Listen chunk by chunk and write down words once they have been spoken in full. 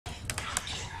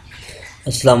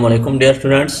Assalamu alaikum dear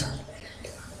students.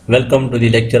 Welcome to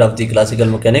the lecture of the classical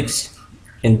mechanics.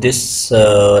 In this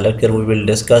lecture we will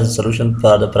discuss the solution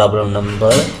for the problem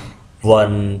number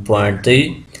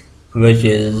 1.3, which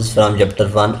is from chapter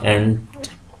 1 and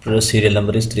serial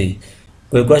number is 3.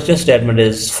 The question statement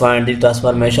is: find the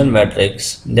transformation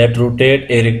matrix that rotate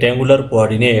a rectangular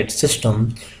coordinate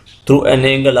system through an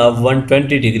angle of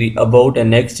 120 degree about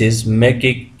an axis,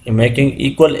 making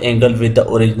equal angle with the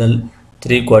original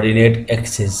 3 coordinate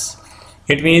axis.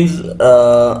 It means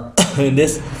in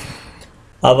this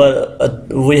our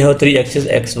we have 3 axes,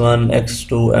 x1,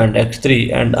 x2 and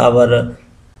x3, and our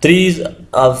threes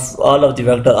of all of the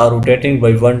vector are rotating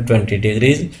by 120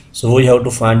 degrees. So we have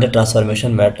to find the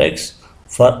transformation matrix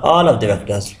for all of the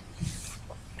vectors.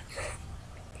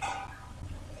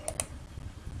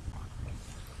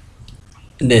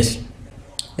 This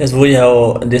yes, we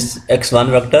have this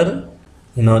x1 vector.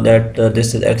 You know that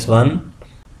this is x1.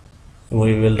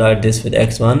 We will write this with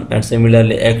x1, and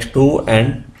similarly x2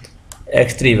 and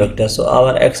x3 vector. So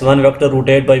our x1 vector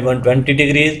rotate by 120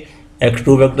 degrees,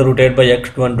 x2 vector rotate by x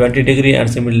 120 degree, and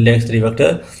similarly x3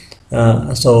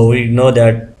 vector. So we know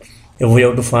that if we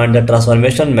have to find the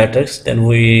transformation matrix, then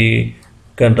we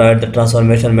can write the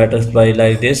transformation matrix by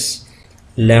like this: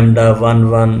 lambda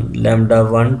 1 1, lambda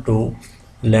 1 2,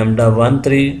 lambda 1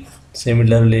 3,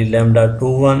 similarly lambda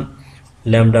 2 1,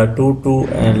 lambda 2 2,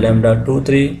 and lambda 2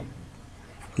 3,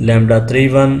 lambda 3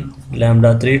 1,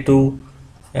 lambda 3 2,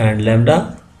 and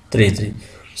lambda 3 3.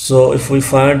 So if we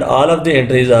find all of the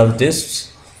entries of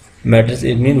this matrix,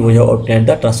 it means we have obtained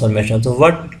the transformation. So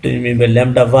what do you mean by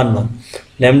lambda 1 1?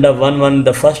 Lambda 1 1,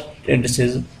 the first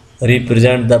indices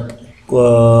represent the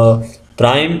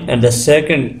prime, and the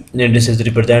second indices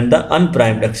represent the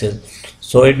unprimed axis.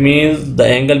 So it means the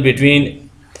angle between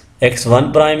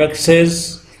x1 prime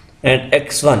axis and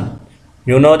x1.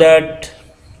 You know that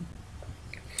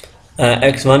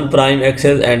x1 prime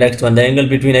axis and x1, the angle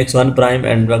between x1 prime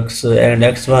and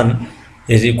x1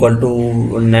 is equal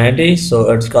to 90, so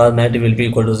its cos 90 will be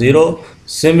equal to 0.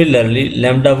 Similarly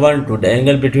lambda 1 2, the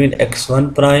angle between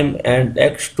x1 prime and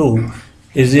x2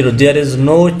 is 0. There is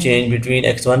no change between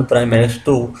x1 prime and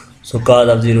x2, so cos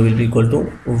of 0 will be equal to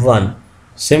 1.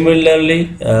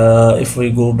 Similarly, if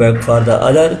we go back for the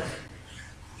other,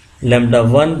 lambda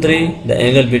 1 3, the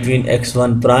angle between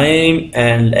x1 prime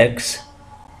and x3,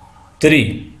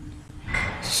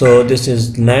 so this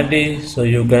is 90, so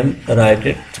you can write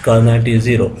it cos 90 is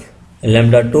 0.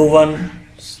 Lambda 2 1,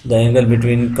 the angle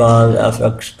between cos of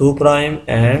x2 prime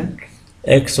and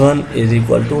x1 is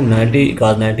equal to 90,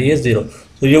 cos 90 is 0.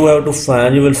 So you have to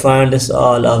find, you will find this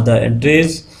all of the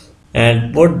entries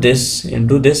and put this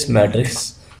into this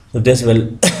matrix. So this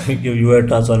will give you a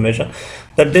transformation.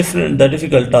 The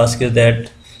difficult task is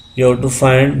that you have to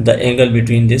find the angle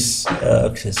between this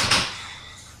axis.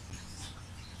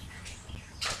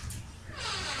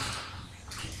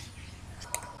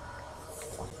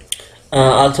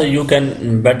 Also you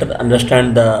can better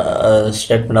understand the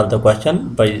statement of the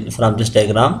question by from this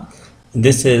diagram.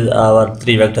 This is our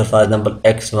 3 vector, for example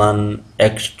x1,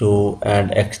 x2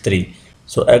 and x3.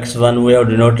 So x1 we have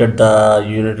denoted the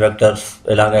unit vector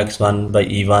along x1 by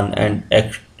e1 and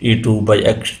e2 by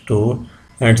x2,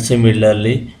 and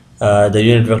similarly the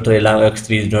unit vector along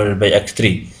x3 is denoted by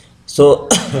x3. So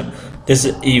this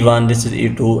is e1, this is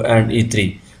e2 and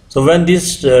e3. So when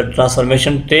this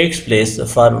transformation takes place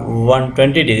for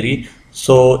 120 degree,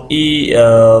 so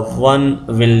E1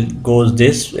 will goes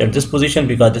this at this position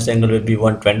because this angle will be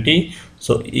 120.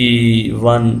 So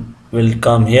E1 will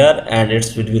come here and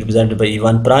it will be represented by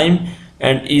E1 prime,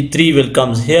 and E3 will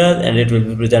comes here and it will be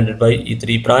represented by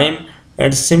E3 prime,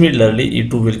 and similarly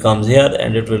E2 will comes here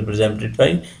and it will be represented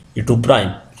by E2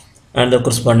 prime, and the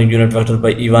corresponding unit vector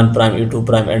by E1 prime, E2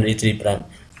 prime and E3 prime.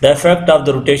 The effect of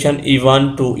the rotation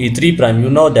E1 to E3 prime,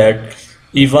 you know that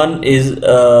E1 is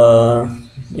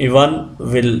E1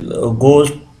 will go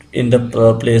in the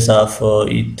place of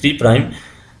E3 prime.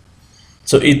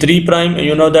 So E3 prime,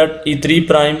 you know that E3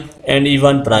 prime and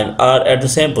E1 prime are at the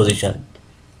same position,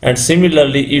 and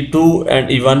similarly E2 and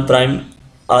E1 prime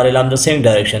are along the same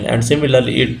direction, and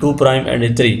similarly E2 prime and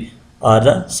E3 are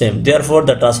the same. Therefore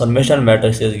the transformation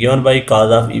matrix is given by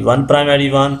cos of E1 prime and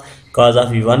E1, cos of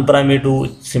E1 prime E2,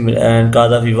 and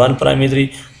cos of E1 prime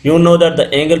E3. You know that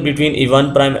the angle between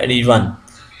E1 prime and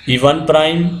E1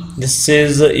 prime, this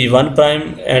is E1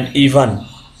 prime, and E1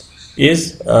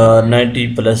 is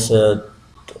 90 plus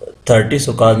 30,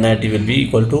 so cos 90 will be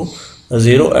equal to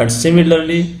 0. And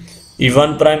similarly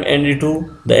E1 prime and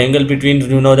E2, the angle between,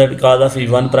 you know that cos of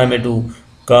E1 prime E2,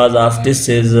 cos of this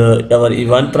is our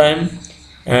E1 prime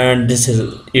and this is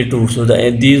E2, so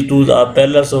these two are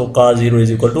parallel, so cos 0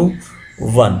 is equal to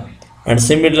 1. And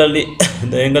similarly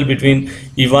the angle between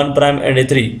e1 prime and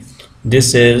e3,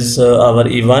 this is our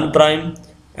e1 prime,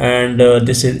 and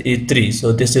this is e3.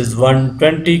 So this is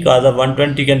 120. Cos of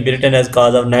 120 can be written as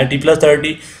cos of 90 plus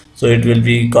 30, so it will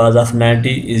be cos of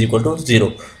 90 is equal to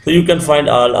 0. So you can find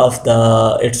all of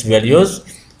the its values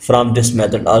from this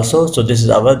method also. So this is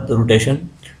our rotation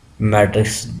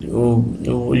matrix.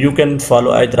 You can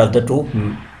follow either of the two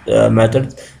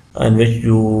methods in which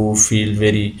you feel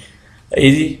very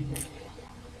easy.